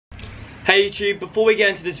Hey YouTube, before we get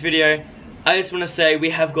into this video, I just want to say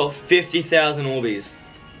we have got 50,000 Orbeez.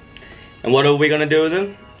 And what are we going to do with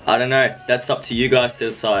them? I don't know, that's up to you guys to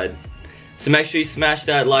decide. So make sure you smash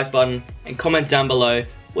that like button and comment down below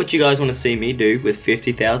what you guys want to see me do with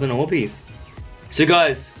 50,000 Orbeez. So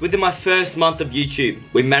guys, within my first month of YouTube,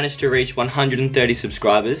 we managed to reach 130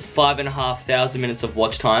 subscribers, 5,500 minutes of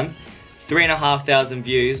watch time, 3,500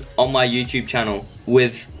 views on my YouTube channel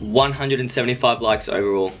with 175 likes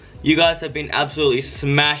overall. You guys have been absolutely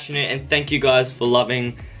smashing it, and thank you guys for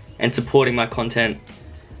loving and supporting my content.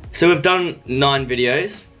 So we've done 9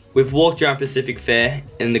 videos. We've walked around Pacific Fair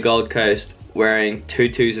in the Gold Coast wearing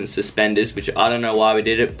tutus and suspenders, which I don't know why we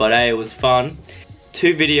did it, but hey, it was fun.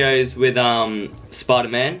 2 videos with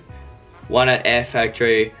Spider-Man, one at Air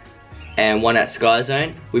Factory and one at Sky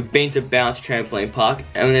Zone. We've been to Bounce Trampoline Park,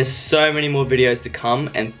 and there's so many more videos to come,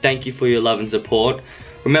 and thank you for your love and support.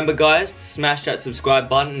 Remember guys, smash that subscribe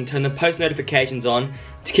button and turn the post notifications on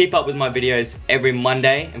to keep up with my videos every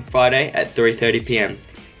Monday and Friday at 3:30 PM.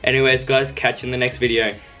 Anyways guys, catch you in the next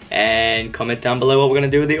video, and comment down below what we're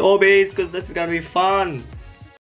going to do with the Orbeez, because this is going to be fun.